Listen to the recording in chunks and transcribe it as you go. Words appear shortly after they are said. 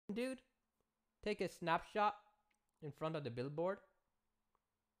dude. Take a snapshot in front of the billboard.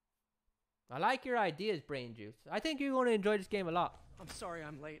 I like your ideas, Brain Juice. I think you're going to enjoy this game a lot. I'm sorry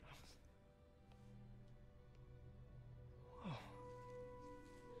I'm late. Oh.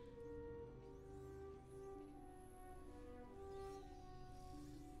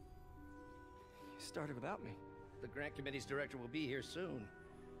 You started without me. The grant committee's director will be here soon.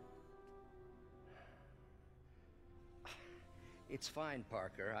 It's fine,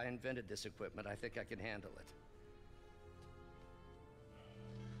 Parker. I invented this equipment. I think I can handle it.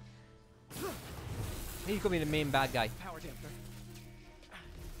 He's gonna be the main bad guy. Power dampener.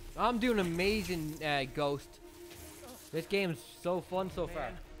 I'm doing amazing, Ghost. This game's so fun so far.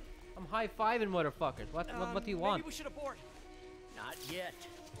 I'm high-fiving motherfuckers. What do you want? Maybe we should abort. Not yet.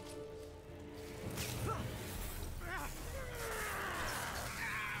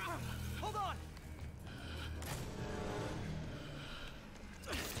 Hold on.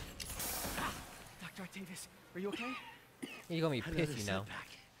 Dr. Octavius, are you okay? You're gonna be pissy now.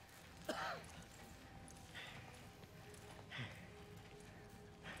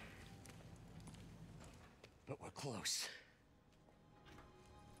 But we're close.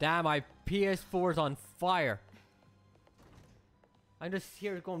 Damn, my PS4's on fire. I'm just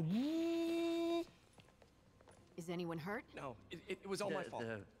here going. Is anyone hurt? No, it was all my fault.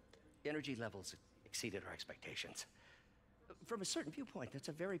 The energy levels exceeded our expectations. From a certain viewpoint, that's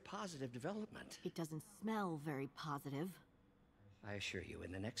a very positive development. It doesn't smell very positive. I assure you,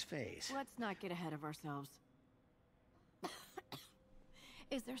 in the next phase. Let's not get ahead of ourselves.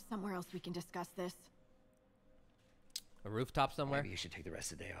 Is there somewhere else we can discuss this? A rooftop somewhere? Maybe you should take the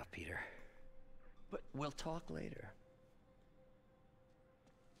rest of the day off, Peter. But we'll talk later.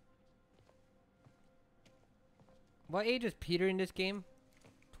 What age is Peter in this game?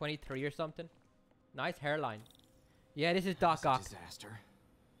 23 or something? Nice hairline. Yeah, this is Doc Ock. Disaster.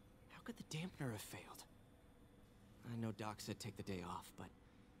 How could the dampener have failed? I know Doc said take the day off, but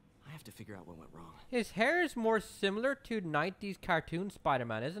I have to figure out what went wrong. His hair is more similar to 90s cartoon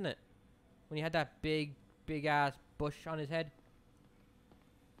Spider-Man, isn't it? When he had that big ass bush on his head.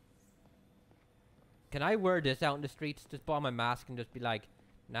 Can I wear this out in the streets? Just put on my mask and just be like,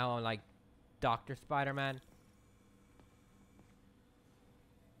 now I'm like Dr. Spider-Man.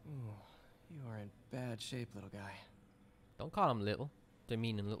 Ooh, you are in bad shape, little guy. Don't call him little.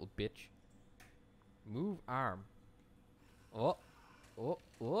 Demeaning little bitch. Move arm. Oh. Oh.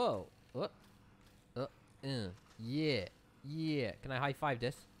 Whoa. Yeah. Yeah. Can I high five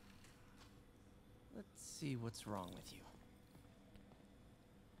this? Let's see what's wrong with you.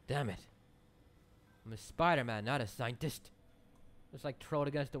 Damn it. I'm a Spider-Man, not a scientist. Just like throw it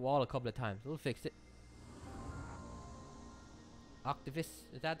against the wall a couple of times. We'll fix it. Octavius.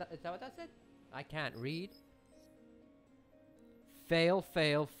 Is that what that said? I can't read. Fail,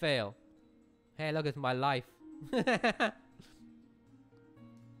 fail, fail. Hey, look, it's my life.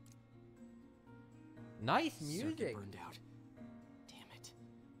 Nice music. Circuit burned out. Damn it.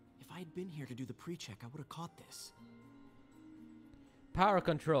 If I had been here to do the pre-check, I would have caught this. Power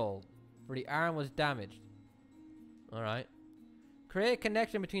control. For the arm was damaged. Alright. Create a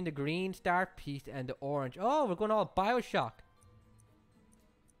connection between the green star piece and the orange. Oh, we're going all Bioshock.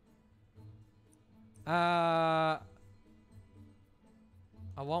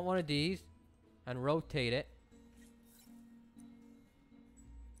 I want one of these and rotate it.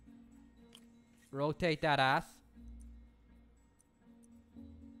 Rotate that ass.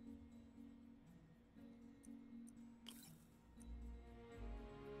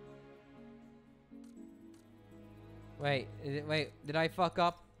 Wait, did I fuck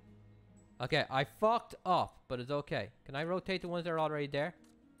up? Okay, I fucked up, but it's okay. Can I rotate the ones that are already there?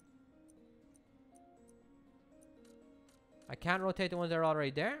 I can't rotate the ones that are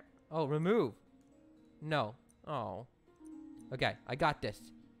already there? Oh, remove. No. Oh. Okay, I got this.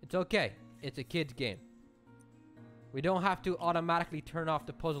 It's okay. It's a kid's game. We don't have to automatically turn off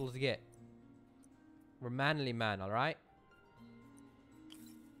the puzzles yet. We're manly man, alright?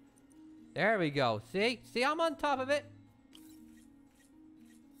 There we go. See? See, I'm on top of it.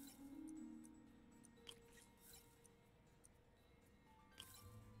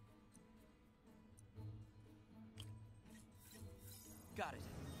 Got it.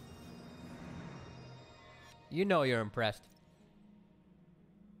 You know you're impressed.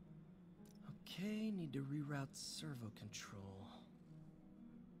 Okay, need to reroute servo control.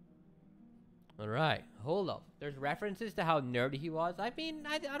 Alright, hold up. There's references to how nerdy he was. I mean,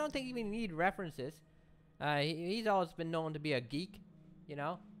 I don't think we need references. He's always been known to be a geek, you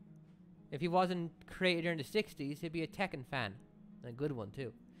know? If he wasn't created during the 60s, he'd be a Tekken fan. And a good one,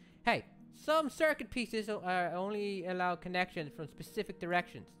 too. Hey, Some circuit pieces only allow connections from specific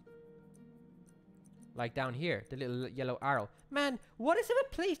directions. Like down here, the little yellow arrow. Man, what is it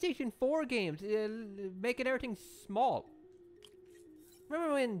with PlayStation 4 games? Making everything small.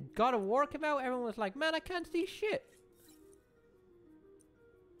 Remember when God of War came out? Everyone was like, man, I can't see shit.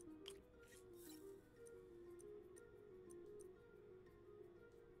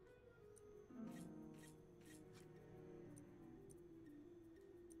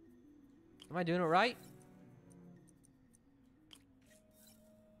 Am I doing it right?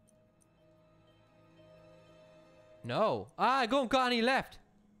 No. Ah, I got any left.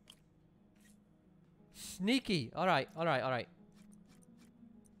 Sneaky. Alright, alright, alright.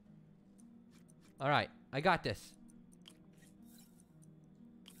 Alright, I got this.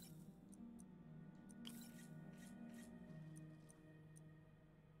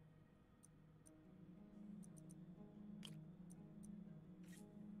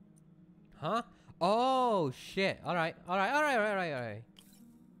 Huh? Oh, shit. Alright, alright, alright, alright, alright.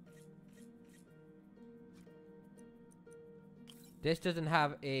 This doesn't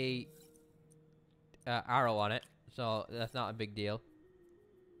have a arrow on it, so that's not a big deal.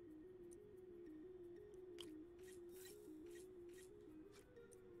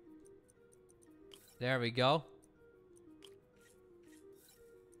 There we go.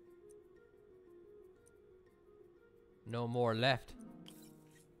 No more left.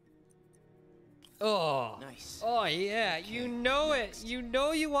 Oh, Nice. Oh yeah, Okay, you know it. next. You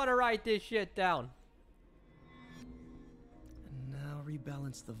know you want to write this shit down. And now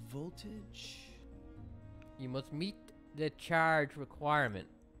rebalance the voltage. You must meet the charge requirement.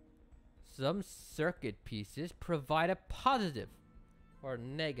 Some circuit pieces provide a positive or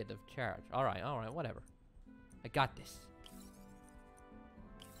negative charge. Alright, whatever. I got this.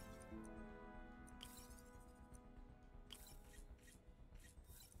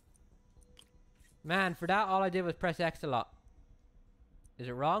 Man, for that all I did was press X a lot. Is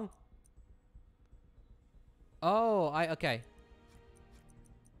it wrong? Oh, okay.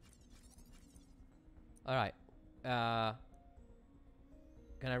 Alright. Can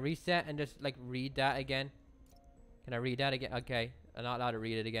I reset and just like read that again? Can I read that again? Okay. I'm not allowed to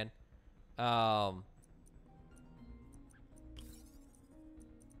read it again.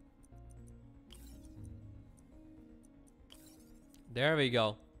 There we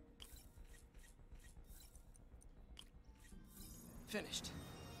go. Finished.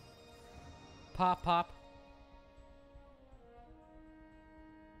 Pop, pop.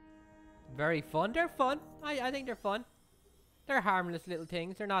 Very fun. They're fun. I think they're fun. They're harmless little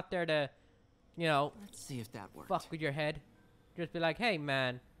things. They're not there to, you know, Let's see if that worked. fuck with your head. Just be like, hey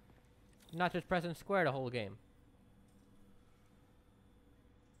man, you're not just pressing square the whole game.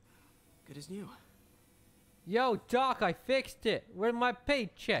 Good as new. Yo, Doc, I fixed it. Where's my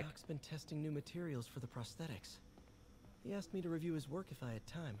paycheck? Doc's been testing new materials for the prosthetics. He asked me to review his work if I had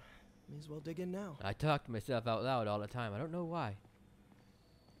time. May as well dig in now. I talk to myself out loud all the time. I don't know why.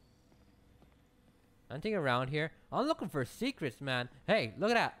 Anything around here? I'm looking for secrets, man. Hey,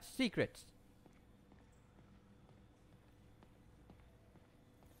 look at that. Secrets.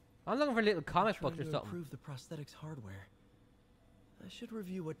 I'm looking for little comic books or Trying to something. improve the prosthetics hardware. I should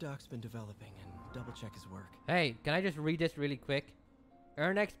review what Doc's been developing and double check his work. Hey, can I just read this really quick?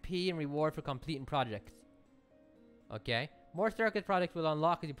 Earn XP and reward for completing projects. Okay. More circuit projects will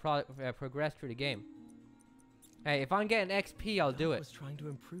unlock as you progress through the game. Hey, if I'm getting XP, I'll do Doc it. was trying to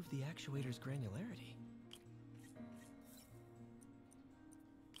improve the actuator's granularity.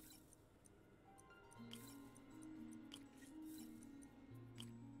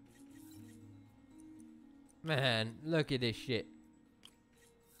 Man, look at this shit.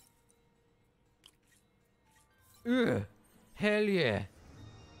 Ugh. Hell yeah.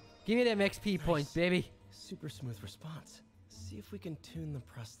 Give me them XP points, baby. Super smooth response. See if we can tune the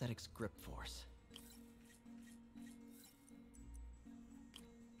prosthetics grip force.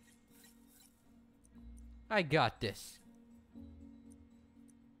 I got this.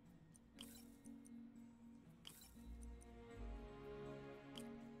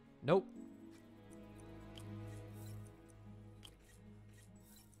 Nope.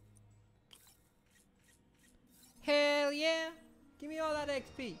 Hell yeah. Give me all that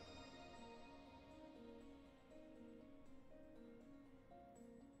XP.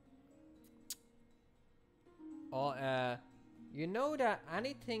 Oh, you know that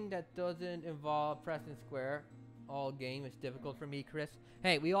anything that doesn't involve pressing square all game is difficult for me, Chris.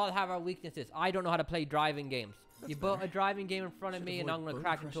 Hey, we all have our weaknesses. I don't know how to play driving games. You put a driving game in front of me and I'm gonna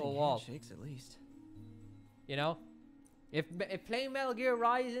crack into a wall. Handshakes, at least. You know? If playing Metal Gear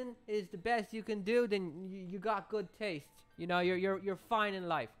Rising is the best you can do, then you got good taste. You know, you're fine in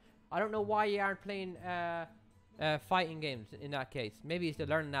life. I don't know why you aren't playing fighting games in that case. Maybe it's the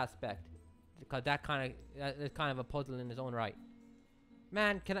learning aspect, because that is kind of a puzzle in its own right.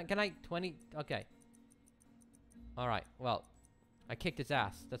 Man, can I 20? Okay. All right. Well, I kicked his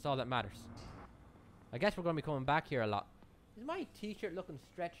ass. That's all that matters. I guess we're gonna be coming back here a lot. Is my t-shirt looking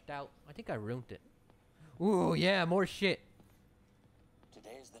stretched out? I think I ruined it. Ooh, yeah, more shit.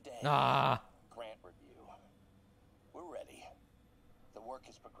 Today's the day. Ah. Grant review. We're ready. The work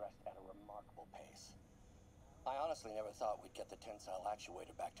has progressed at a remarkable pace. I honestly never thought we'd get the tensile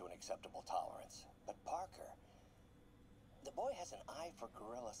actuator back to an acceptable tolerance. But Parker, the boy has an eye for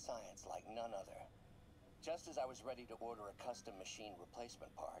guerrilla science like none other. Just as I was ready to order a custom machine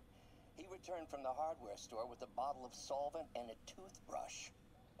replacement part, he returned from the hardware store with a bottle of solvent and a toothbrush.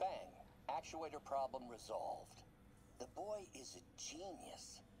 Bang! Actuator problem resolved. The boy is a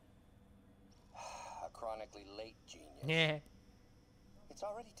genius. A chronically late genius. Yeah. It's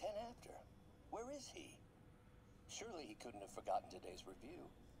already 10 after. Where is he? Surely he couldn't have forgotten today's review.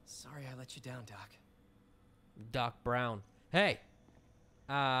 Sorry I let you down, Doc. Doc Brown. Hey.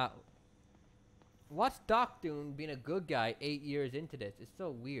 What's Doc doing being a good guy 8 years into this? It's so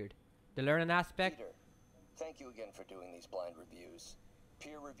weird. The learning aspect. Peter, thank you again for doing these blind reviews.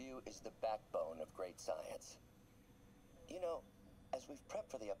 Peer review is the backbone of great science. You know, as we've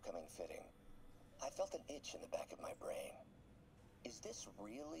prepped for the upcoming fitting, I felt an itch in the back of my brain. Is this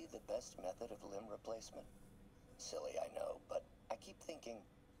really the best method of limb replacement? Silly, I know, but I keep thinking,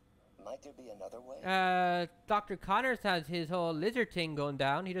 might there be another way? Dr. Connors has his whole lizard thing going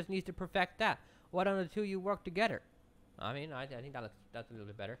down. He just needs to perfect that. Why don't the two of you work together? I mean, I think that's a little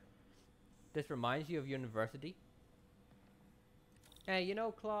bit better. This reminds you of university. Hey, you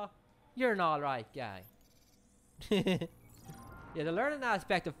know, Claw, you're an alright guy. Yeah, the learning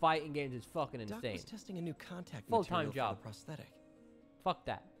aspect of fighting games is fucking Doc insane. was testing a new contact Full-time material job. for the prosthetic. Fuck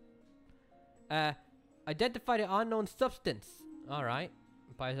that. Identify the unknown substance. Alright.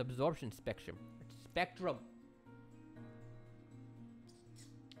 By its absorption spectrum.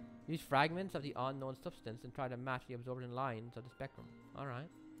 Use fragments of the unknown substance and try to match the absorption lines of the spectrum. Alright.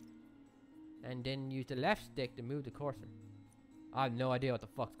 And then use the left stick to move the cursor. I have no idea what the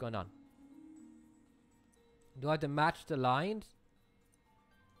fuck's going on. Do I have to match the lines?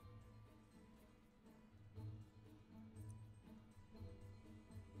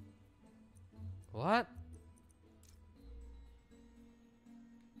 What?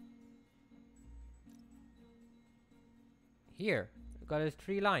 Here. Got his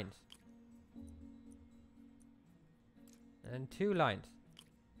 3 lines. And 2 lines.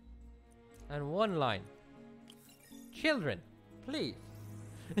 And 1 line. Children, please.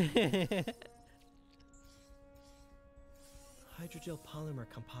 Hydrogel polymer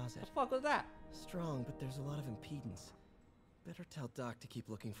composite. The fuck was that? Strong, but there's a lot of impedance. Better tell Doc to keep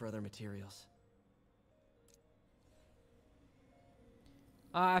looking for other materials.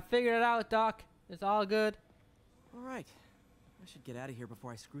 I figured it out, Doc. It's all good. All right. I should get out of here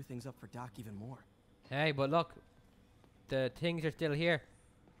before I screw things up for Doc even more. Hey, but look. The things are still here.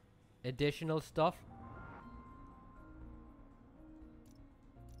 Additional stuff.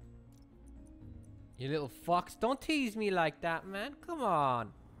 You little fox. Don't tease me like that, man. Come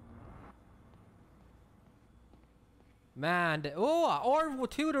on. Man. Or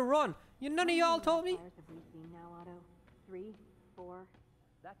 2 to run. None of y'all told me. Fires have we seen now, Otto? 3, 4.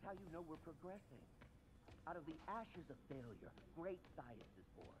 That's how you know we're progressing. Out of the ashes of failure, great science is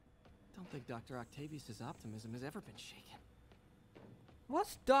born. Don't think Dr. Octavius's optimism has ever been shaken.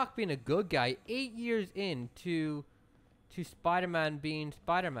 What's Doc being a good guy 8 years into Spider-Man being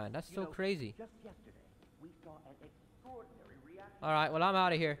Spider-Man? That's so crazy. Just yesterday, we saw an extraordinary reaction. Alright, well, I'm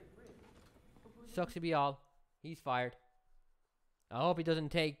out of here. Sucks to be all. He's fired. I hope he doesn't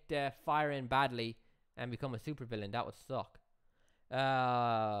take the firing badly and become a supervillain. That would suck.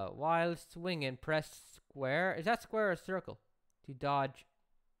 While swinging, press square. Is that square or circle? To dodge.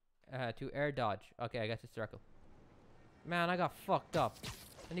 To air dodge. Okay, I guess it's circle. Man, I got fucked up.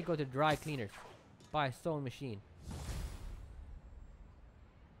 I need to go to dry cleaners. Buy a sewing machine.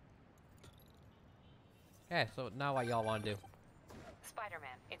 Okay, so now what y'all want to do?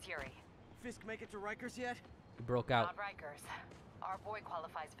 Spider-Man, it's Yuri. Fisk make it to Rikers yet? He broke out. Not Rikers. Our boy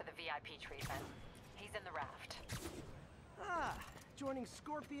qualifies for the VIP treatment. He's in the raft. Ah, joining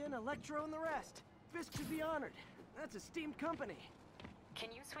Scorpion, Electro, and the rest. Fisk should be honored. That's esteemed company. Can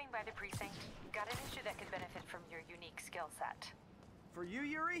you swing by the precinct? Got an issue that could benefit from your unique skill set. For you,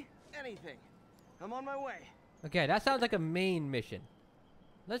 Yuri? Anything. I'm on my way. Okay, that sounds like a main mission.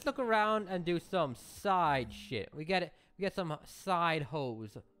 Let's look around and do some side shit. We get it. We get some side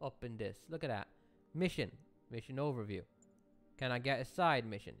hoes up in this. Look at that. Mission overview. Can I get a side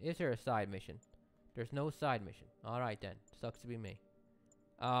mission? Is there a side mission? There's no side mission. Alright then. Sucks to be me.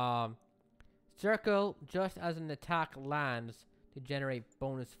 Circle just as an attack lands to generate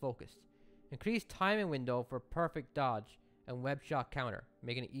bonus focus. Increase timing window for perfect dodge and web shot counter,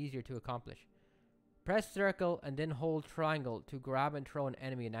 making it easier to accomplish. Press circle and then hold triangle to grab and throw an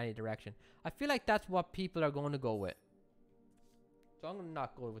enemy in any direction. I feel like that's what people are going to go with. So I'm going to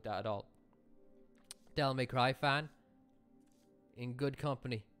not go with that at all. Devil May Cry fan. In good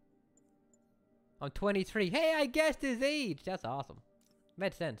company. I'm 23. Hey, I guessed his age. That's awesome.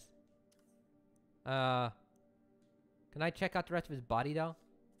 Made sense. Can I check out the rest of his body though?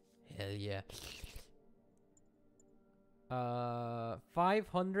 Hell yeah.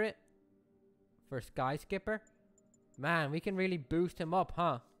 500 for Sky Skipper. Man, we can really boost him up,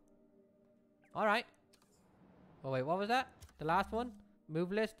 huh? Alright. Oh wait, what was that? The last one?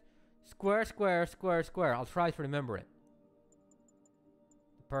 Move list. Square, square, square, square. I'll try to remember it.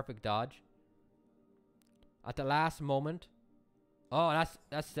 Perfect dodge. At the last moment. Oh,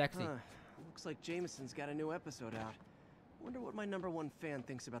 that's sexy. Looks like Jameson's got a new episode out. Wonder what my #1 fan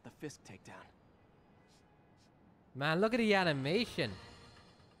thinks about the Fisk takedown. Man, look at the animation.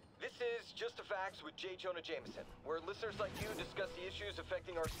 This is Just the Facts with J. Jonah Jameson, where listeners like you discuss the issues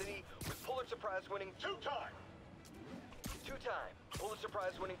affecting our city with Pulitzer Prize-winning two-time Pulitzer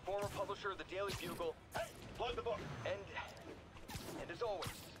Prize-winning former publisher of the Daily Bugle. Hey, plug the book. And as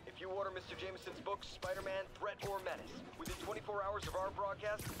always, if you order Mr. Jameson's book, Spider-Man, Threat or Menace, within 24 hours of our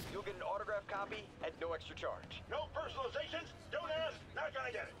broadcast, you'll get an autographed copy at no extra charge. No personalizations, don't ask, not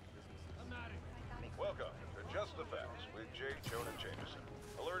gonna get it. Welcome to Just the Facts with J. Jonah Jameson,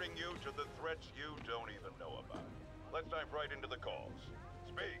 alerting you to the threats you don't even know about. Let's dive right into the calls.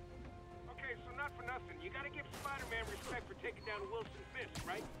 Speak. Okay, so not for nothing. You gotta give Spider-Man respect for taking down Wilson Fisk,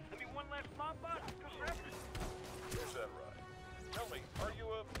 right? I mean, one less mob boss, good for everything. Is that right? Tell me, are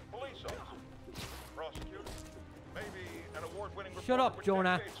you a police officer? Prosecutor? Maybe an award-winning Shut reporter up, with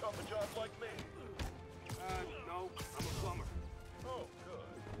Jonah. decades on the job like me? No, I'm a plumber. Oh, good.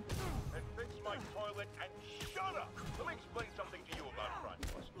 And fix my toilet and shut up! Let me explain something to you about crime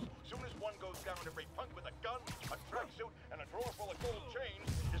busters. Soon as one goes down, every punk with a gun, a tracksuit, and a drawer full of gold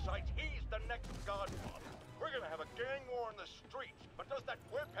chains decides he's the next godfather. We're gonna have a gang war in the streets, but does that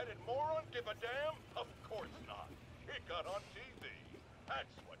whip-headed moron give a damn? Of course not. He got on TV. That's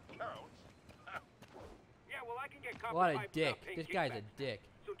what counts. Yeah, well, I can get copy What a pipes dick. without paying This guy's a kickbacks. dick.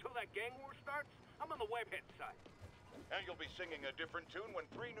 So until that gang war starts, I'm on the webhead side. And you'll be singing a different tune when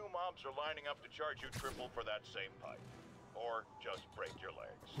 3 new mobs are lining up to charge you triple for that same pipe. Or just break your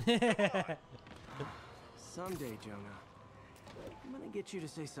legs. Someday, Jonah, I'm gonna get you to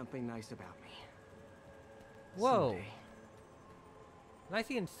say something nice about me. Whoa. Someday. Can I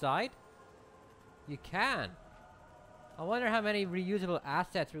see inside? You can. I wonder how many reusable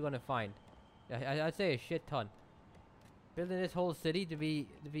assets we're gonna find. I'd say a shit ton. Building this whole city to be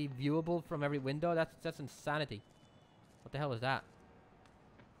viewable from every window, that's insanity. What the hell is that?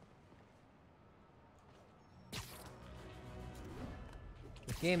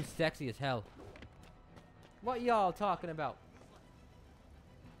 This game's sexy as hell. What y'all talking about?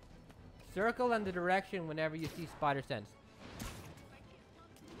 Circle and the direction whenever you see spider sense.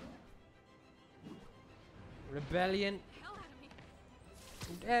 Rebellion.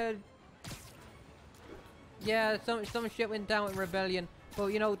 Yeah, some shit went down with Rebellion. But,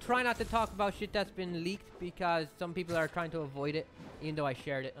 you know, try not to talk about shit that's been leaked because some people are trying to avoid it, even though I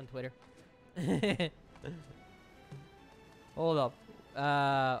shared it on Twitter. Hold up.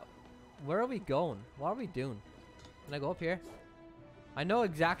 Where are we going? What are we doing? Can I go up here? I know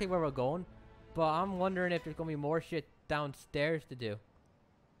exactly where we're going, but I'm wondering if there's going to be more shit downstairs to do.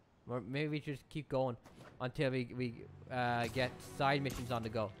 Or maybe we should just keep going until we get side missions on the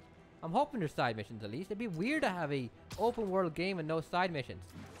go. I'm hoping there's side missions at least. It'd be weird to have a open world game and no side missions.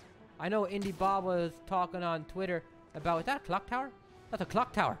 I know Indie Bob was talking on Twitter about... Is that a clock tower? That's a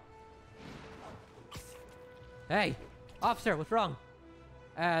clock tower. Hey, officer, what's wrong?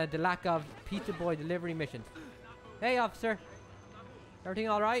 The lack of Pizza Boy delivery missions. Hey, officer. Everything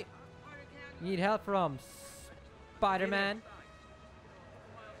alright? You need help from Spider-Man?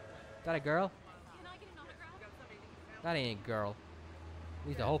 That a girl? That ain't a girl. At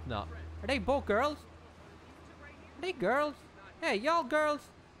least I hope not. Are they both girls? Are they girls? Hey, y'all girls?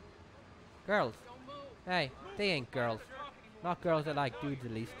 Girls. Hey, they ain't girls. Not girls that like dudes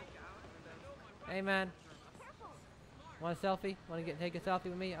at least. Hey man. Want a selfie? Want to take a selfie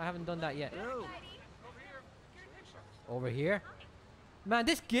with me? I haven't done that yet. No. Over here? Man,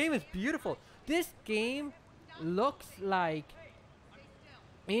 this game is beautiful. This game looks like,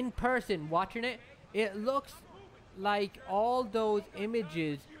 in person watching it, it looks like all those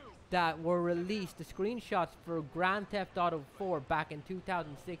images that were released, the screenshots for Grand Theft Auto 4 back in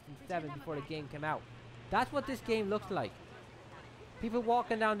 2006 and 7 before the game came out. That's what this game looks like. People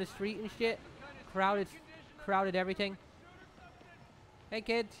walking down the street and shit, crowded everything. Hey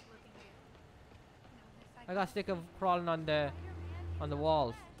kids, I got sick of crawling on the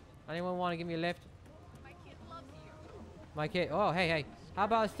walls. Anyone want to give me a lift? My kid. Oh, hey. How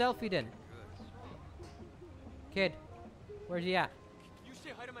about a selfie then? Kid, where's he at? You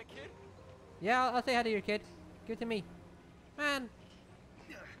say hi to my kid? Yeah, I'll say hi to your kid. Give it to me. Man.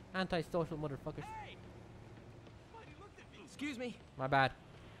 Anti-social motherfuckers. Excuse me. My bad.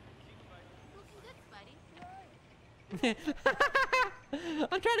 Looking good, buddy.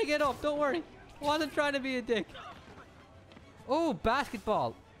 I'm trying to get off, don't worry. I wasn't trying to be a dick. Oh,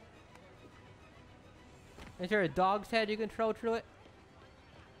 basketball. Is there a dog's head you can throw through it?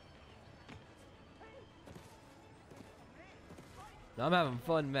 No, I'm having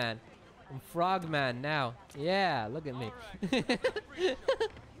fun, man. I'm Frogman now. Yeah, look at me.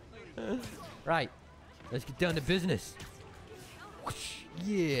 Right. Let's get down to business. Whoosh,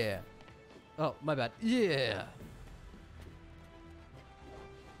 yeah. Oh, my bad. Yeah.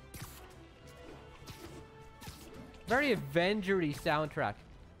 Very Avenger-y soundtrack.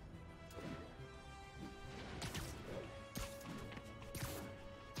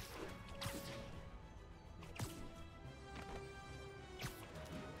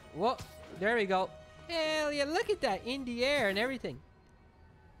 Whoa, there we go. Hell yeah, look at that in the air and everything.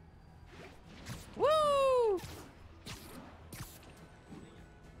 Woo!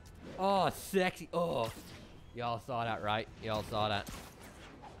 Oh, sexy. Oh, y'all saw that, right? Y'all saw that.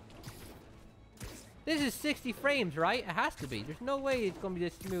 This is 60 frames, right? It has to be. There's no way it's going to be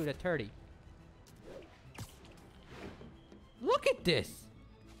this smooth at 30. Look at this.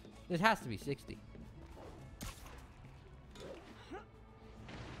 This has to be 60.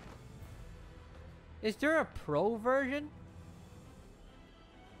 Is there a pro version?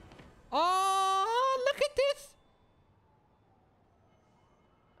 Oh, look at this.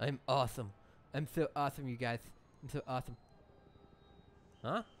 I'm awesome. I'm so awesome, you guys. I'm so awesome.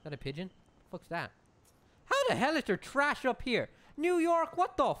 Huh? Is that a pigeon? Fuck's that? How the hell is there trash up here? New York,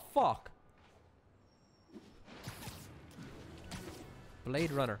 what the fuck?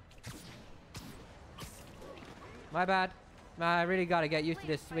 Blade Runner. My bad. I really gotta get used to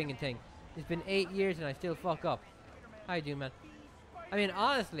this swinging thing. It's been 8 years and I still fuck up. How you doing, man? I mean,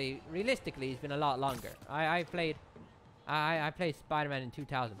 honestly, realistically, it's been a lot longer. I played Spider-Man in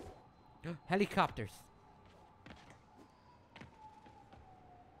 2000. Helicopters.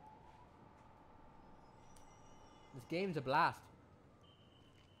 This game's a blast.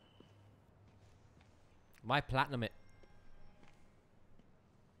 My platinum it.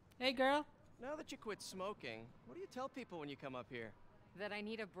 Hey, girl. Now that you quit smoking, what do you tell people when you come up here? That I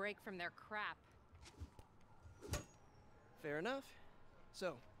need a break from their crap. Fair enough.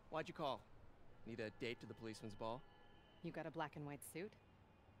 So, why'd you call? Need a date to the policeman's ball? You got a black and white suit?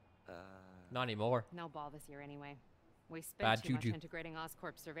 Not anymore. No ball this year anyway. We spent Bad too much juju. integrating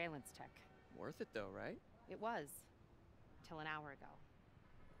Oscorp surveillance tech. Worth it though, right? It was. Till an hour ago.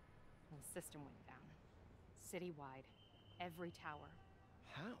 The system went down. Citywide. Every tower.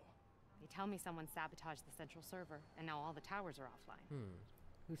 How? They tell me someone sabotaged the central server, and now all the towers are offline.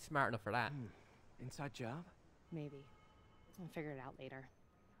 Who's smart enough for that? Inside job? Maybe. I'll figure it out later.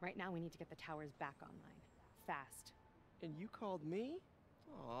 Right now, we need to get the towers back online. Fast. And you called me?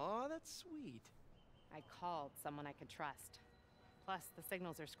 Aw, that's sweet. I called someone I could trust. Plus, the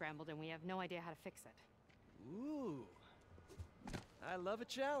signals are scrambled, and we have no idea how to fix it. Ooh. I love a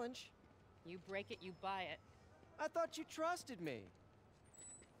challenge. You break it, you buy it. I thought you trusted me.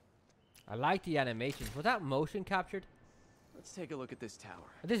 I like the animations. Was that motion captured? Let's take a look at this tower.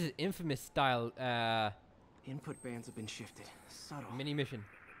 This is Infamous style Input bands have been shifted. Subtle. mini mission.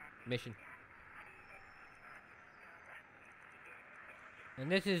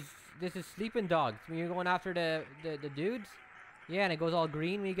 And this is Sleeping Dogs. When you're going after the dudes. Yeah, and it goes all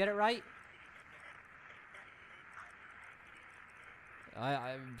green when you get it right.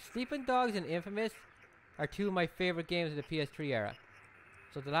 Sleeping Dogs and Infamous are two of my favorite games of the PS3 era.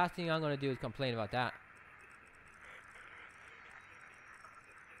 So the last thing I'm going to do is complain about that.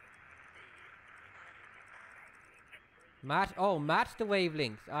 Match the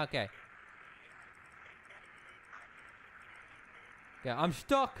wavelengths. Okay. Yeah, I'm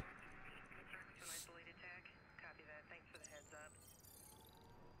stuck.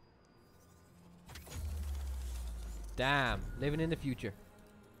 Damn, living in the future.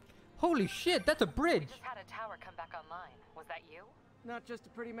 Holy shit, that's a bridge. Just had a tower come back online. Was that you? Not just a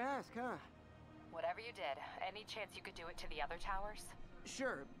pretty mask, huh? Whatever you did, any chance you could do it to the other towers?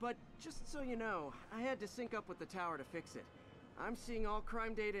 Sure, but just so you know, I had to sync up with the tower to fix it. I'm seeing all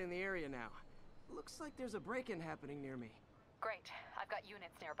crime data in the area now. Looks like there's a break-in happening near me. Great. I've got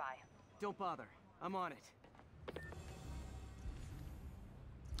units nearby. Don't bother. I'm on it.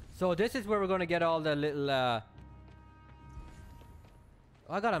 So this is where we're gonna get all the little oh,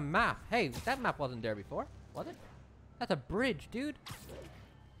 I got a map. Hey, that map wasn't there before, was it? That's a bridge, dude.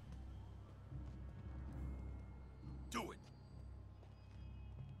 Do it.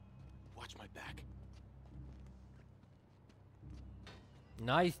 Watch my back.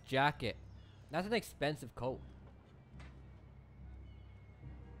 Nice jacket. That's an expensive coat.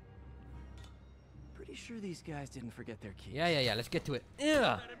 Pretty sure these guys didn't forget their keys. Yeah. Let's get to it.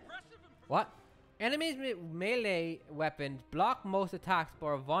 Ugh. What? Enemies with melee weapons block most attacks but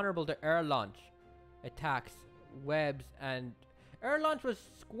are vulnerable to air launch attacks, webs, and air launch was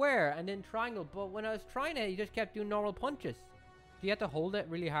square and then triangle. But when I was trying it, you just kept doing normal punches. Do you have to hold it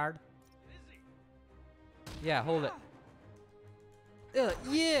really hard? Yeah, hold it.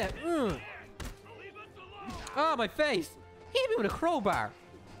 Yeah. Oh, my face! He hit me with a crowbar.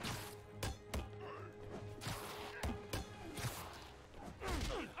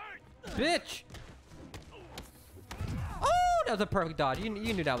 Bitch! Oh, that was a perfect dodge. You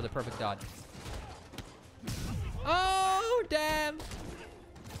knew that was a perfect dodge. Oh, damn!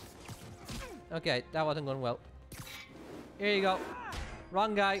 Okay, that wasn't going well. Here you go.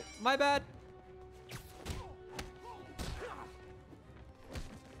 Wrong guy. My bad.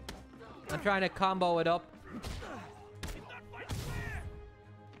 I'm trying to combo it up.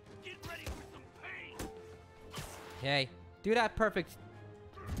 Okay, do that perfect.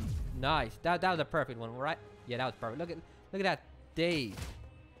 Nice. That was a perfect one, right? Yeah, that was perfect. Look at that Dave.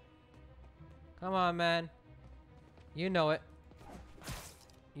 Come on, man. You know it.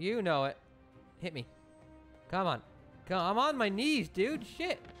 You know it. Hit me. Come on. I'm on my knees, dude.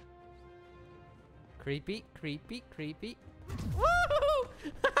 Shit. Creepy, creepy, creepy.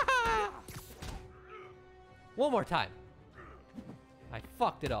 Woo! One more time. I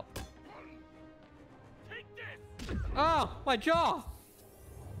fucked it up. Oh, my jaw.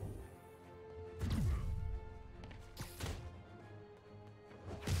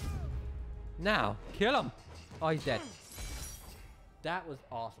 Now, kill him. Oh, he's dead. That was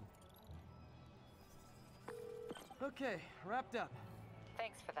awesome. Okay, wrapped up.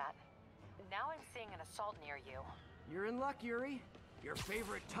 Thanks for that. Now I'm seeing an assault near you. You're in luck, Yuri. Your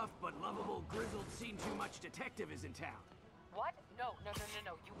favorite tough but lovable, grizzled, seen-too-much detective is in town. What? No.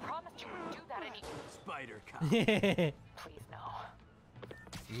 You promised you wouldn't do that any— Spider cop. Please, no.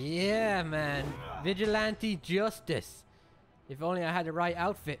 Yeah, man. Vigilante justice. If only I had the right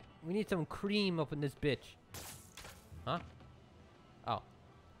outfit. We need some cream up in this bitch. Huh? Oh.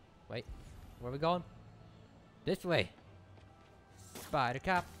 Wait. Where are we going? This way. Spider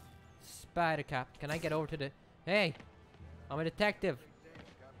cop. Spider cop. Can I get over to the... Hey. I'm a detective.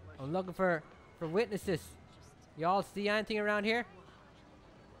 I'm looking for witnesses. Y'all see anything around here?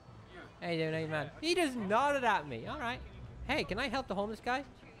 Hey, dude, hey, man. He just nodded at me. All right. Hey, can I help the homeless guy?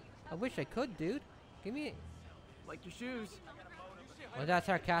 I wish I could, dude. Give me... Like your shoes. Was that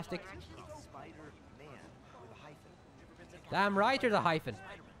sarcastic? Damn right there's a hyphen.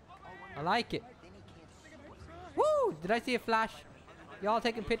 I like it. Woo! Did I see a flash? Y'all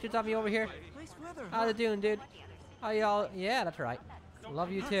taking pictures of me over here? Nice weather. How's it doing, dude? How y'all? Yeah, that's right.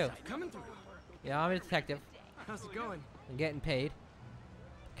 Love you too. Coming through. Yeah, I'm a detective. How's it going? I'm getting paid.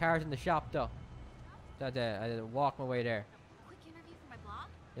 Car's in the shop though. So I had to walk my way there. Quick interview for my blog?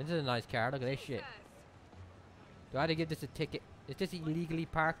 This is a nice car. Look at this shit. Do I have to give this a ticket? Is this illegally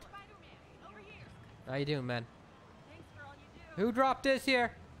parked? How you doing, man? Who dropped this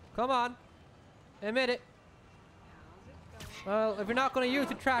here? Come on. Admit it. Well, if you're not going to use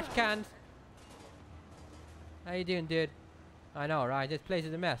the trash cans. How you doing, dude? I know, right? This place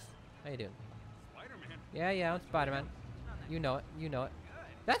is a mess. How you doing? Yeah, I'm Spider-Man. You know it. You know it.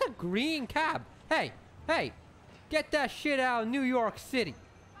 That's a green cab. Hey. Get that shit out of New York City.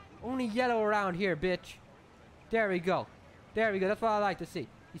 Only yellow around here, bitch. There we go. That's what I like to see.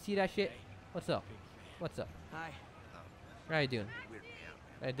 You see that shit? What's up? Hi. How you doing?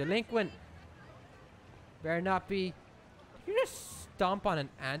 A delinquent. Better not be... Did you just stomp on an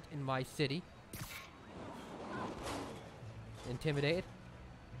ant in my city? Intimidated?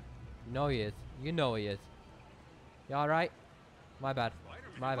 No, he is. You know he is. You alright? My bad.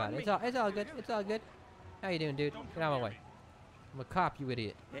 It's all good. How you doing, dude? Get out of my way. I'm a cop, you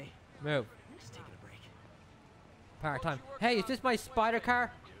idiot. Hey. Move. Just taking a break. Part-time. Hey, is this my spider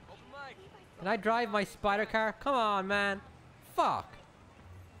car? Can I drive my spider car? Come on, man. Fuck.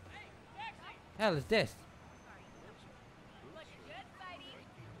 Hell is this?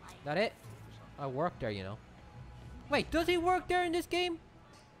 That it? I work there, you know. Wait, does he work there in this game?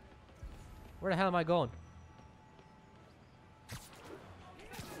 Where the hell am I going?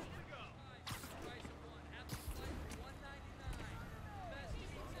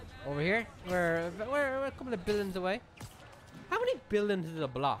 Over here? We're a couple of buildings away. How many buildings is a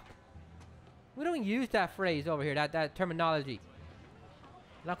block? We don't use that phrase over here, that terminology.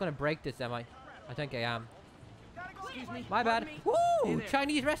 I'm not gonna break this, am I? I think I am. Excuse me. My bad. Me. Woo! Hey there.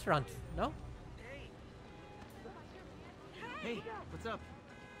 Chinese restaurant. No? Hey, what's up?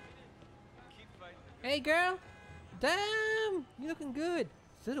 Hey, girl. Damn! You looking good.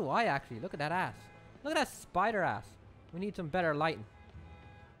 So do I, actually. Look at that ass. Look at that spider ass. We need some better lighting.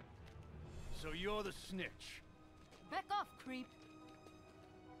 So you're the snitch. Back off, creep.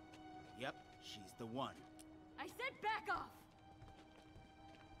 Yep, she's the one. I said back off.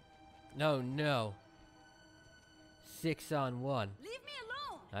 No, no. 6 on 1. Leave me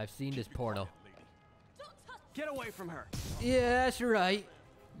alone. I've seen this porno. Don't touch. Get away from her. Yeah, that's right.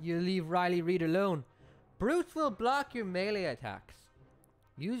 You leave Riley Reid alone. Brutes will block your melee attacks.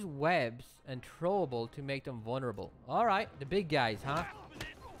 Use webs and throwable to make them vulnerable. Alright, the big guys, huh?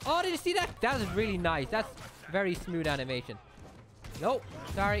 Oh, did you see that? That was really nice. That's very smooth animation. Nope.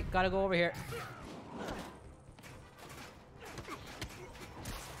 Sorry, gotta go over here.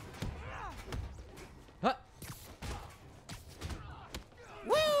 Huh.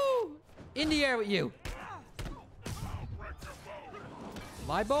 Woo! In the air with you.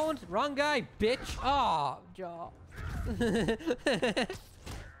 My bones? Wrong guy, bitch. Aw, jaw.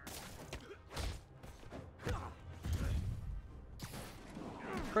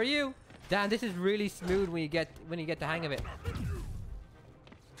 For you. Damn, this is really smooth when you get the hang of it.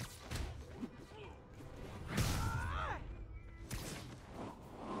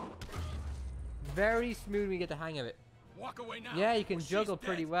 Very smooth when you get the hang of it. Walk away now. Yeah, you can juggle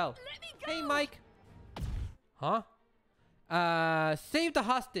pretty well. Hey, Mike. Huh? Save the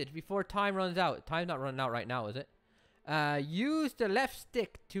hostage before time runs out. Time's not running out right now, is it? Use the left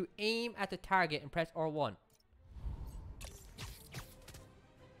stick to aim at the target and press R1.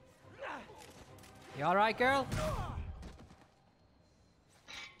 You alright, girl?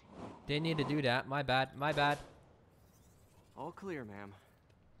 Didn't need to do that. My bad. My bad. All clear, ma'am.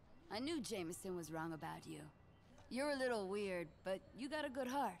 I knew Jameson was wrong about you. You're a little weird, but you got a good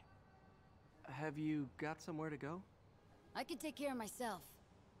heart. Have you got somewhere to go? I can take care of myself.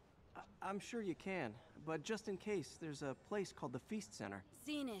 I'm sure you can, but just in case, there's a place called the Feast Center.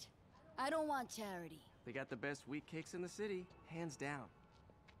 Seen it. I don't want charity. They got the best wheat cakes in the city, hands down.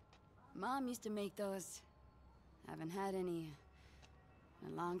 Mom used to make those. Haven't had any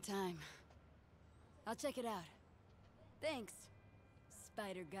in a long time. I'll check it out. Thanks,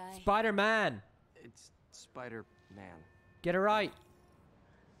 Spider Guy. Spider-Man. It's Spider-Man. Get it right.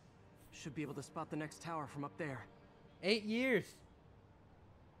 Should be able to spot the next tower from up there. 8 years.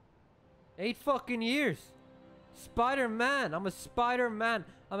 8 fucking years. Spider-Man. I'm a Spider-Man.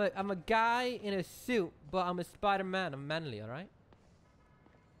 I'm a guy in a suit, but I'm a Spider-Man. I'm manly, alright?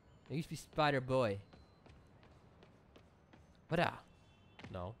 I used to be Spider-Boy. What up?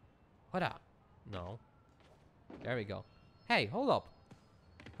 No. What up? No. There we go. Hey, hold up.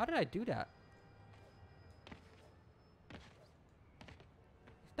 How did I do that?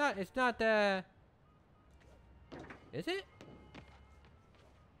 It's not the... Is it?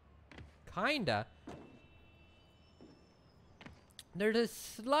 Kinda. There's a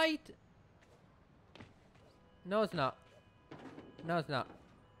slight... No, it's not. No, it's not.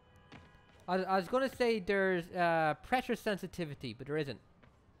 I was gonna say there's pressure sensitivity, but there isn't.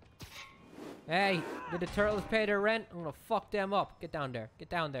 Hey, did the turtles pay their rent? I'm gonna fuck them up. Get down there. Get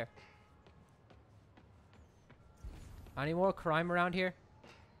down there. Any more crime around here?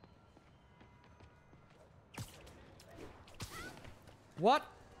 What?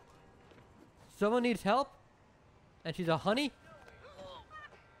 Someone needs help? And she's a honey?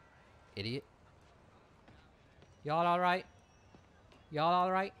 Idiot. Y'all alright? Y'all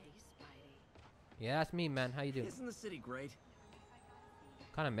alright? Yeah, that's me, man. How you doing? Isn't the city great?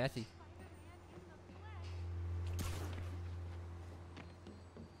 Kind of messy.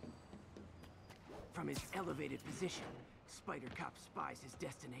 From his elevated position, Spider Cop spies his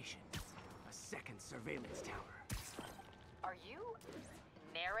destination. A second surveillance tower. Are you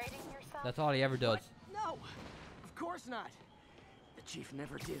narrating yourself? That's all he ever does. What? No! Of course not! The chief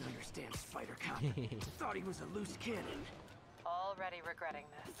never did understand Spider Cop. Thought he was a loose cannon. Already regretting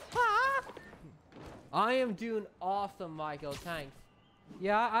this. I am doing awesome, Michael. Thanks.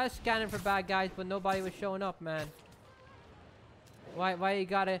 Yeah, I was scanning for bad guys, but nobody was showing up, man. Why you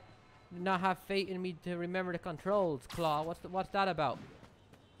gotta not have faith in me to remember the controls, Claw. What's that about?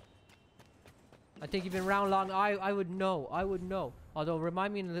 I think you've been around long. I would know. I would know. Although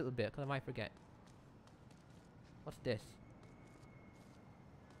remind me in a little bit, because I might forget. What's this?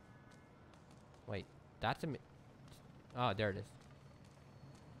 Wait, that's a. Oh, there it is.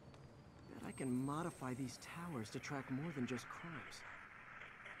 Bet I can modify these towers to track more than just crimes.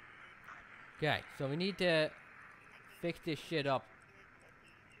 Okay, so we need to fix this shit up.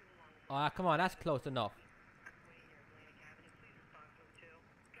 Ah, come on, that's close enough.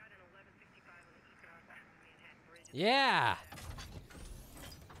 Yeah!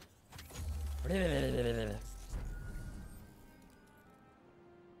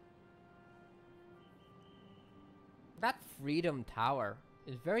 That Freedom Tower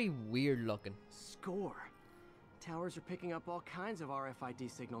is very weird looking. Score. Towers are picking up all kinds of RFID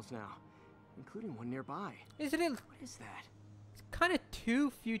signals now, including one nearby. Isn't it? What is that? It's kind of too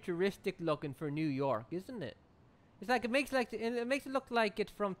futuristic looking for New York, isn't it? It's like it makes it look like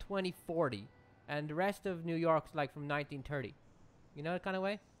it's from 2040, and the rest of New York's like from 1930. You know that kind of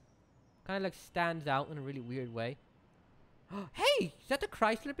way? Kind of like stands out in a really weird way. Hey, is that the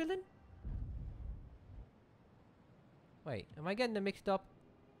Chrysler building? Wait, am I getting them mixed up?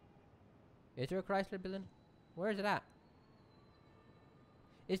 Is there a Chrysler building? Where is it at?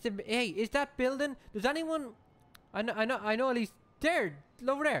 Hey, is that building? Does anyone? I know. At least there,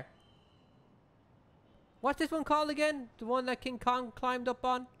 over there. What's this one called again? The one that King Kong climbed up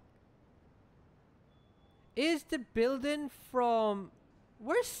on? Is the building from?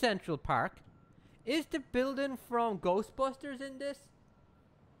 Where's Central Park? Is the building from Ghostbusters in this?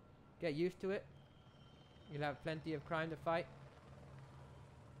 Get used to it. You'll have plenty of crime to fight.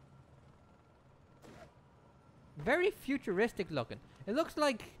 Very futuristic looking. It looks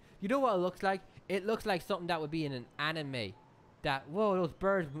like, you know what it looks like? It looks like something that would be in an anime. That, whoa, those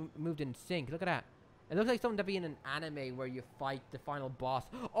birds moved in sync. Look at that. It looks like something that would be in an anime where you fight the final boss.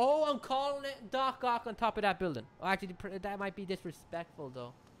 Oh, I'm calling it Doc Ock on top of that building. Oh, actually, that might be disrespectful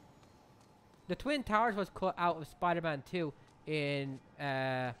though. The Twin Towers was cut out of Spider-Man 2 in,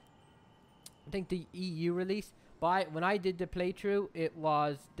 I think the EU release. But when I did the playthrough, it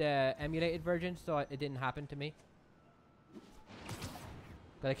was the emulated version, so it didn't happen to me.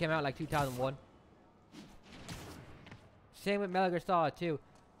 But it came out like 2001. Same with Metal Gear Solid 2.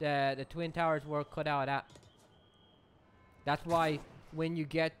 The Twin Towers were cut out of that. That's why when you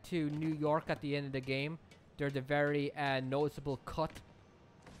get to New York at the end of the game, there's a very noticeable cut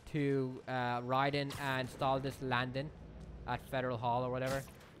to Raiden and Staldis landing at Federal Hall or whatever.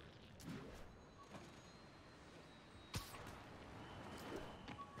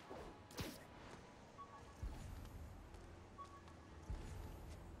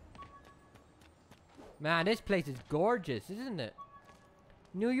 Man, this place is gorgeous, isn't it?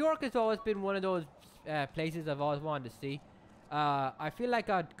 New York has always been one of those places I've always wanted to see. I feel like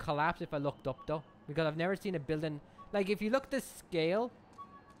I'd collapse if I looked up though, because I've never seen a building. Like if you look at the scale,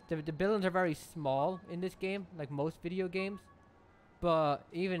 the buildings are very small in this game, like most video games. But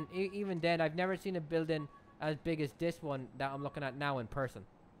even then, I've never seen a building as big as this one that I'm looking at now in person.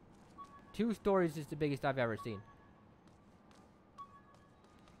 2 stories is the biggest I've ever seen.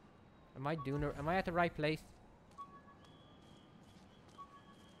 Am I at the right place?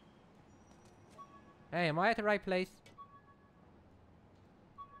 Hey, am I at the right place?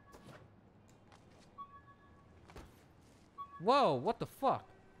 Whoa, what the fuck?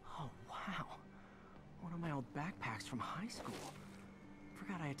 Oh, wow. One of my old backpacks from high school.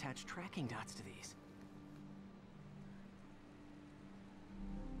 Forgot I attached tracking dots to these.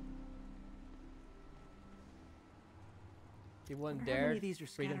 The one How many there, of these are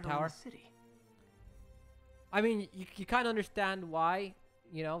Freedom scattered around Tower. the city? I mean, you kind of understand why,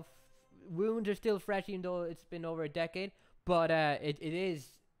 you know, wounds are still fresh even though it's been over a decade. But it is,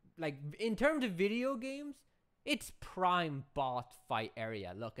 like, in terms of video games, it's prime boss fight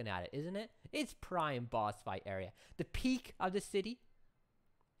area looking at it, isn't it? It's prime boss fight area. The peak of the city.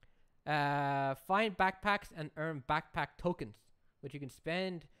 Find backpacks and earn backpack tokens, which you can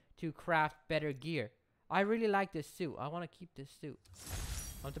spend to craft better gear. I really like this suit. I want to keep this suit.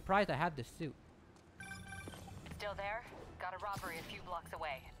 I'm surprised I have this suit. Still there? Got a robbery a few blocks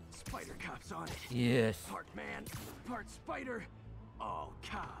away. Spider Cop's on it. Yes. Part man, part spider, all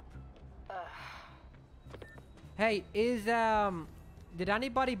cop. Hey, did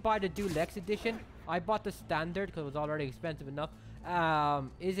anybody buy the Deluxe edition? I bought the standard because it was already expensive enough.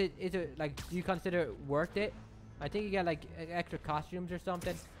 Is it like, do you consider it worth it? I think you get like extra costumes or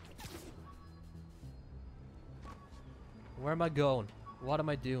something. Where am I going? What am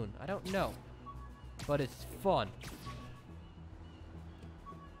I doing? I don't know. But it's fun.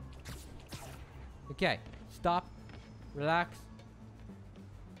 Okay, stop. Relax.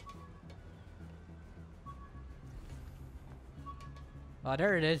 Oh,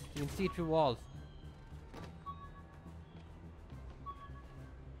 there it is. You can see through walls.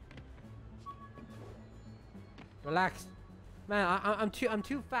 Relax. Man, I'm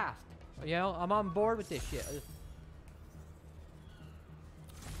too fast. You know, I'm on board with this shit.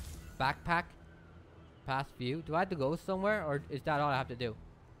 Backpack. Past view. Do I have to go somewhere, or is that all I have to do?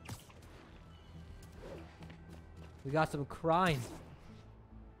 We got some crime.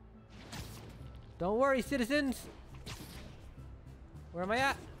 Don't worry, citizens. Where am I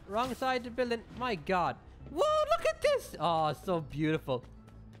at? Wrong side of the building. My God. Whoa, look at this. Oh, it's so beautiful.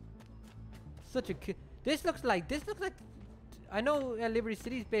 Such a... This looks like... I know Liberty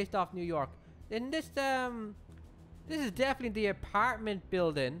City is based off New York. And this is definitely the apartment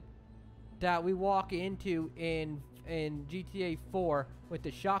building that we walk into in GTA 4 with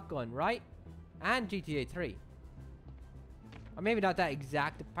the shotgun, right? And GTA 3. Or maybe not that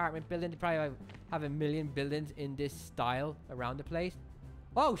exact apartment building. They probably have a million buildings in this style around the place.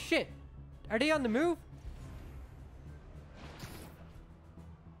 Oh shit! Are they on the move?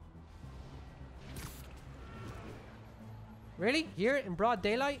 Really? Here in broad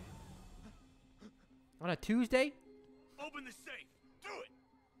daylight? On a Tuesday? Open the safe. Do it.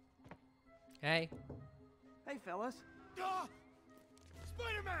 Hey. Hey, fellas.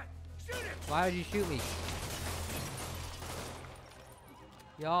 Spider-Man! Shoot him! Why would you shoot me?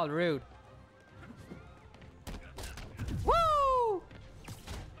 Y'all rude. Woo!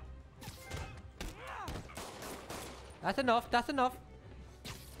 That's enough. That's enough.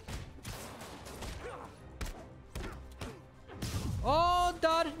 Oh,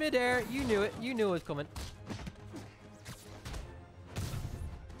 dodged midair. You knew it. You knew it was coming.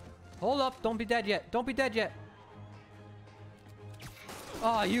 Hold up. Don't be dead yet. Don't be dead yet.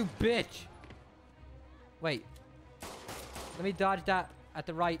 Oh, you bitch. Wait. Let me dodge that at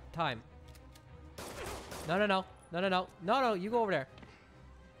the right time. No, no, no. No, no, no. No, no. You go over there.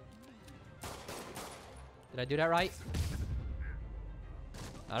 Did I do that right?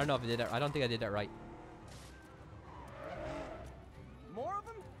 I don't know if I did that. I don't think I did that right. More of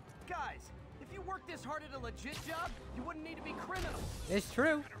them? Guys, if you worked this hard at a legit job, you wouldn't need to be criminals. It's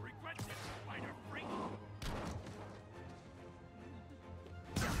true.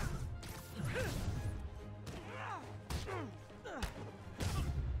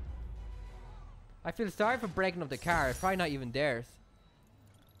 I feel sorry for breaking up the car. It's probably not even theirs.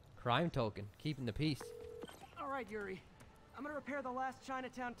 Crime token. Keeping the peace. All right, Yuri. I'm gonna repair the last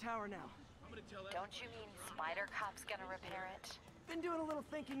Chinatown tower now. Don't you mean Spider Cop's gonna repair it? Been doing a little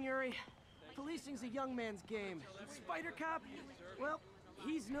thinking, Yuri. Policing's a young man's game. Spider Cop? Well,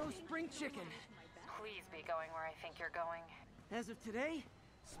 he's no spring chicken. Please be going where I think you're going. As of today,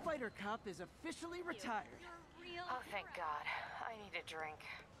 Spider Cop is officially retired. Oh, thank God. I need a drink.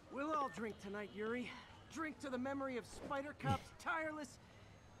 We'll all drink tonight, Yuri. Drink to the memory of Spider Cop's tireless...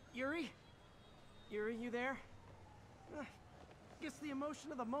 Yuri? Yuri, you there? Guess the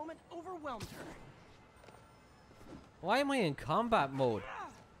emotion of the moment overwhelmed her. Why am I in combat mode?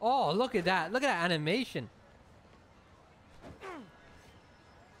 Oh, look at that. Look at that animation.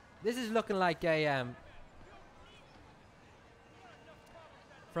 This is looking like a...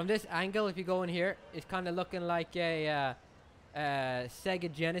 From this angle, if you go in here, it's kind of looking like a... Sega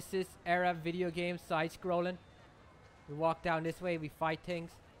Genesis era video game, side-scrolling. We walk down this way, we fight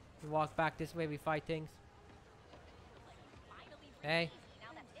things. We walk back this way, we fight things. Hey.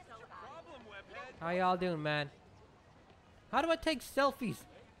 How y'all doing, man? How do I take selfies?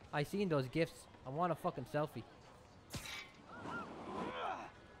 I seen those gifts. I want a fucking selfie.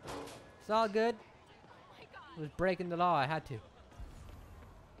 It's all good. I was breaking the law, I had to.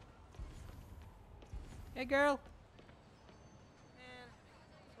 Hey, girl.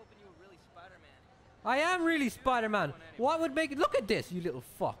 I am really Spider-Man. What would make it? Look at this, you little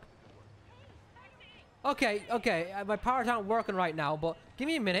fuck. Okay, okay. My powers aren't working right now, but give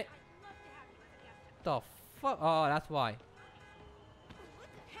me a minute. The fuck? Oh, that's why.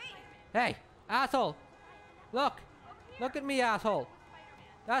 Hey, asshole. Look. Look at me, asshole.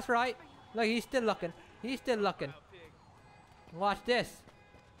 That's right. Look, he's still looking. He's still looking. Watch this.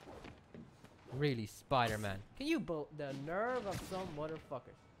 Really Spider-Man. Can you the nerve of some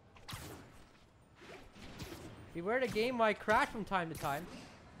motherfuckers. Beware the game might crash from time to time.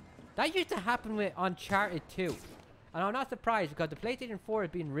 That used to happen with Uncharted 2. And I'm not surprised because the PlayStation 4 is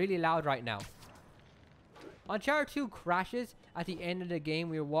being really loud right now. Uncharted 2 crashes at the end of the game.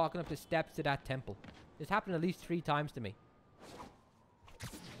 We were walking up the steps to that temple. This happened at least 3 times to me.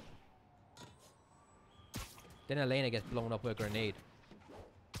 Then Elena gets blown up with a grenade.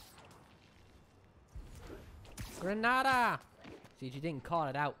 Granada! See, she didn't call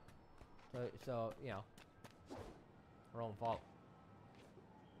it out. So you know. Her own fault.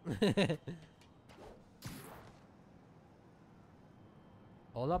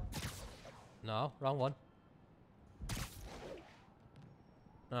 Hold up. No, wrong one.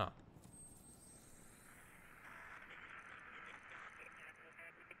 Oh.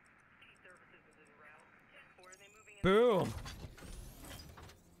 Boom!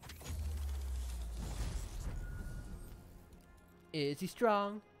 Is he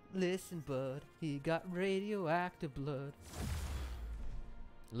strong? Listen, bud. He got radioactive blood.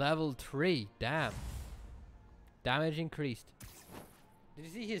 Level 3. Damn. Damage increased. Did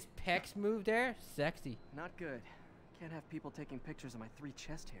you see his pecs move there? Sexy. Not good. Can't have people taking pictures of my 3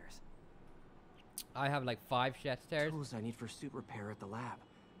 chest hairs. I have like 5 chest hairs. Tools I need for suit repair at the lab.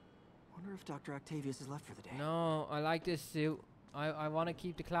 Wonder if Dr. Octavius is left for the day. No, I like this suit. I want to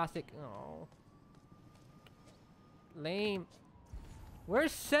keep the classic. Oh. Lame.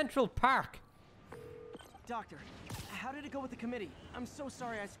 Where's Central Park? Doctor, how did it go with the committee? I'm so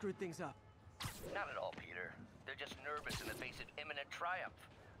sorry I screwed things up. Not at all, Peter. They're just nervous in the face of imminent triumph.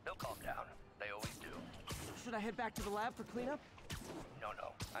 They'll calm down. They always do. Should I head back to the lab for cleanup? No.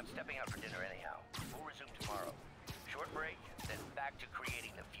 I'm stepping out for dinner anyhow. We'll resume tomorrow. Short break, then back to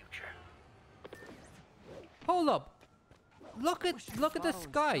creating the future. Hold up. Look at the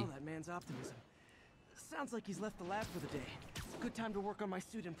sky. That man's optimism. Sounds like he's left the lab for the day. Good time to work on my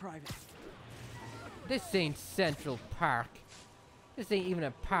suit in private. This ain't Central Park. This ain't even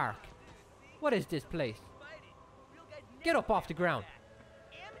a park. What is this place? Get up off the ground.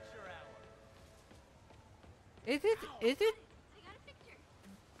 Is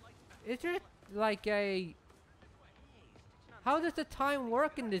there like a... How does the time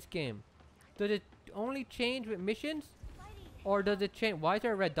work in this game? Does it only change with missions? Or does it change? Why is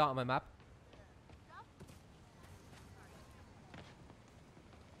there a red dot on my map?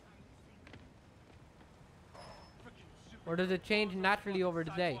 Or does it change naturally over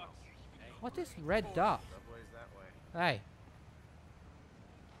the day? What's this red dot? Hey.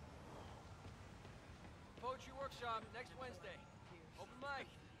 Poetry workshop next Wednesday. Open mic.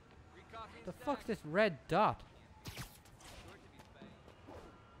 Free coffee and The fuck's this red dot?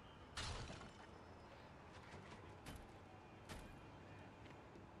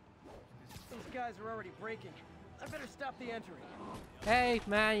 Those guys are already breaking. I better stop the entry. Hey,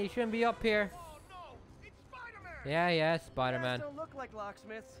 man, you shouldn't be up here. Yeah, Spider-Man. Don't look like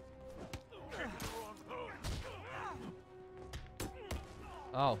locksmiths.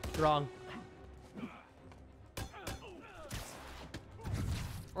 Oh, strong.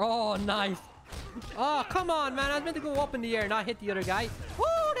 Oh, nice. Oh, come on, man. I was meant to go up in the air, not hit the other guy. Woo,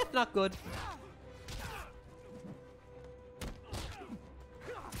 that's not good.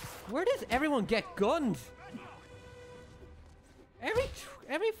 Where does everyone get guns?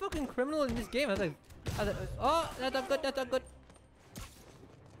 Every fucking criminal in this game has a... Oh, that's not good, that's not good.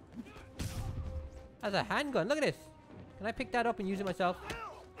 That's a handgun. Look at this. Can I pick that up and use it myself?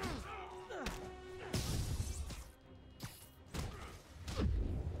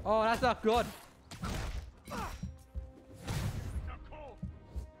 Oh, that's not good.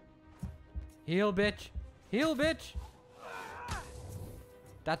 Heal, bitch. Heal, bitch.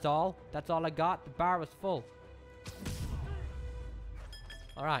 That's all. That's all I got. The bar was full.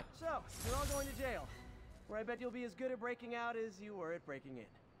 Alright. So, you're all going to jail. Where I bet you'll be as good at breaking out as you were at breaking in.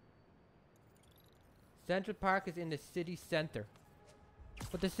 Central Park is in the city center.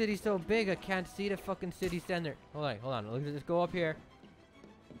 But the city's so big, I can't see the fucking city center. Hold on. Let's go up here.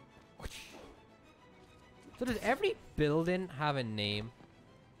 So does every building have a name?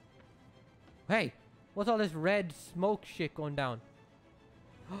 Hey, what's all this red smoke shit going down?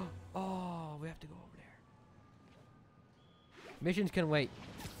 Oh, we have to go over there. Missions can wait.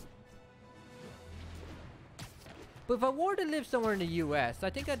 But if I were to live somewhere in the US, I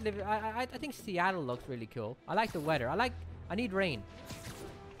think I'd live... I think Seattle looks really cool. I like the weather. I need rain.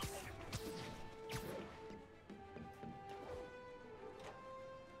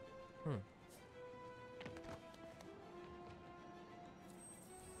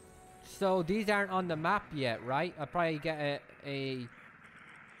 So these aren't on the map yet, right? I'll probably get a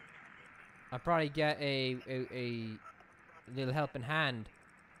little helping hand,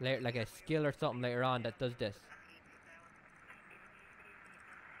 like a skill or something later on that does this.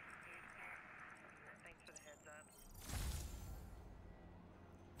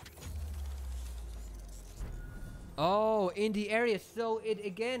 Oh, in the area. So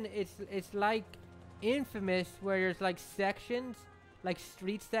it's like Infamous, where there's like sections, like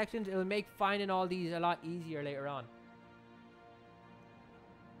street sections. It'll make finding all these a lot easier later on.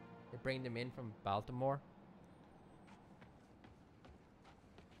 They bring them in from Baltimore.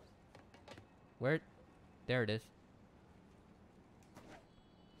 Where? There it is.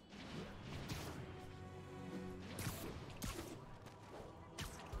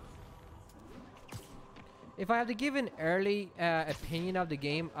 If I have to give an early opinion of the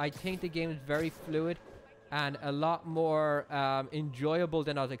game, I think the game is very fluid and a lot more enjoyable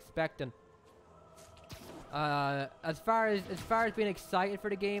than I was expecting. As far as being excited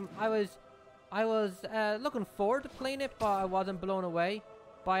for the game, I was looking forward to playing it, but I wasn't blown away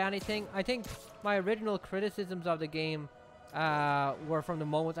by anything. I think my original criticisms of the game were from the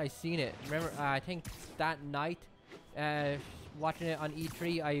moment I seen it. Remember, I think that night, watching it on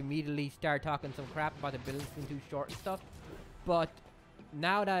E3, I immediately started talking some crap about the builds being too short and stuff. But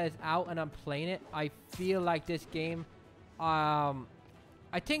now that it's out and I'm playing it, I feel like this game, I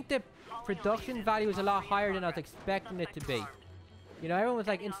think the production value is a lot higher than I was expecting it to be. You know, everyone was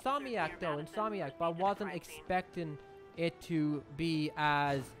like, Insomniac though, Insomniac, but I wasn't expecting it to be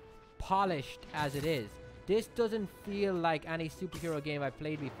as polished as it is. This doesn't feel like any superhero game I've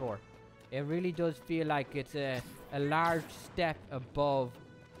played before. It really does feel like it's a large step above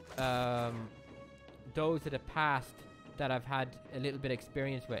those of the past that I've had a little bit of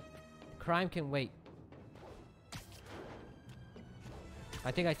experience with. Crime can wait.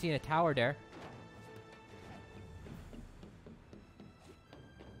 I think I seen a tower there.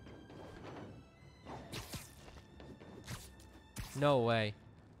 No way.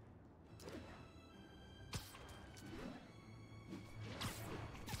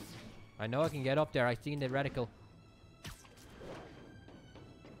 I know I can get up there. I seen the reticle.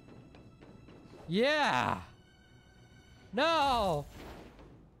 Yeah! No!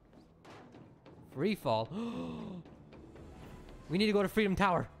 Free fall. We need to go to Freedom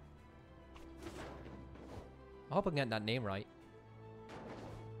Tower. I hope I'm getting that name right.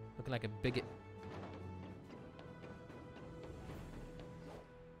 Looking like a bigot.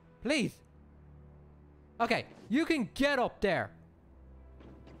 Please! Okay, you can get up there!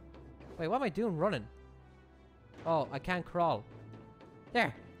 Wait, what am I doing running? Oh, I can't crawl.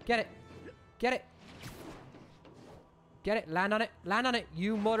 There! Get it! Get it! Get it! Land on it! Land on it,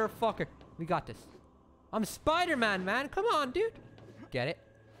 you motherfucker! We got this. I'm Spider-Man, man! Come on, dude! Get it?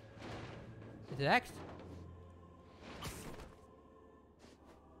 Is it X?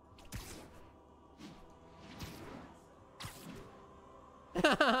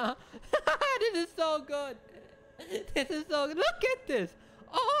 This is so good! This is so good! Look at this!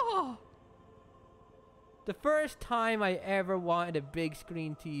 Oh! The first time I ever wanted a big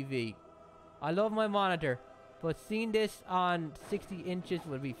screen TV. I love my monitor, but seeing this on 60 inches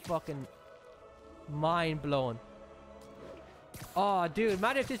would be fucking mind-blowing. Oh, dude,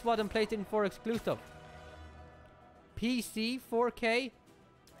 imagine if this wasn't PlayStation 4 exclusive. PC 4K?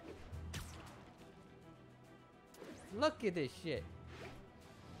 Look at this shit.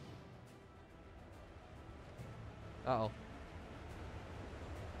 Uh-oh.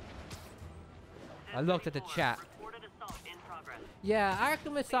 I looked at the chat. Yeah,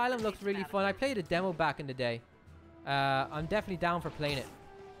 Arkham Asylum looks really fun. I played a demo back in the day. I'm definitely down for playing it.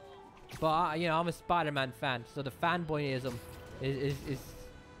 But, you know, I'm a Spider-Man fan, so the fanboyism is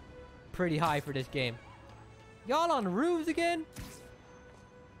pretty high for this game. Y'all on roofs again?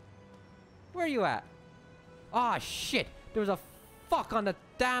 Where are you at? Ah, shit! There was a fuck on the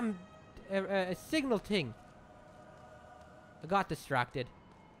damn signal thing. I got distracted.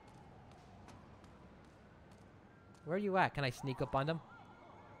 Where are you at? Can I sneak up on them?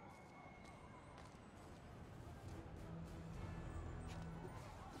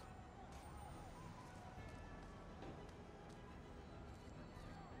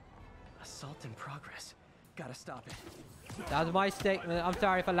 Assault in progress. Gotta stop it. That was my statement. I'm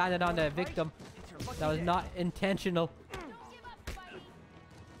sorry if I landed on the victim. That was not intentional.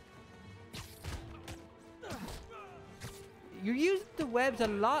 You used the webs a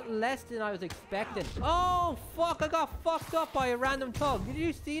lot less than I was expecting. Oh, fuck. I got fucked up by a random tug. Did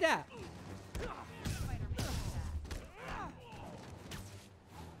you see that?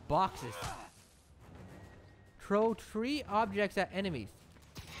 Boxes. Throw 3 objects at enemies.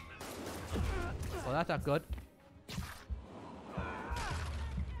 Well, that's not good.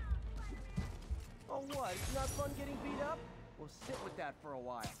 Oh, what? It's not fun getting beat up? We'll sit with that for a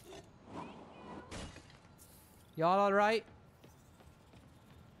while. Y'all alright?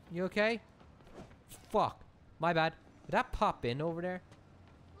 You okay? Fuck. My bad. Did that pop in over there?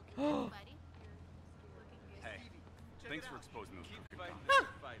 Hey, thanks for exposing those.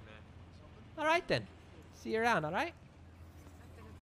 Alright then. See you around, alright?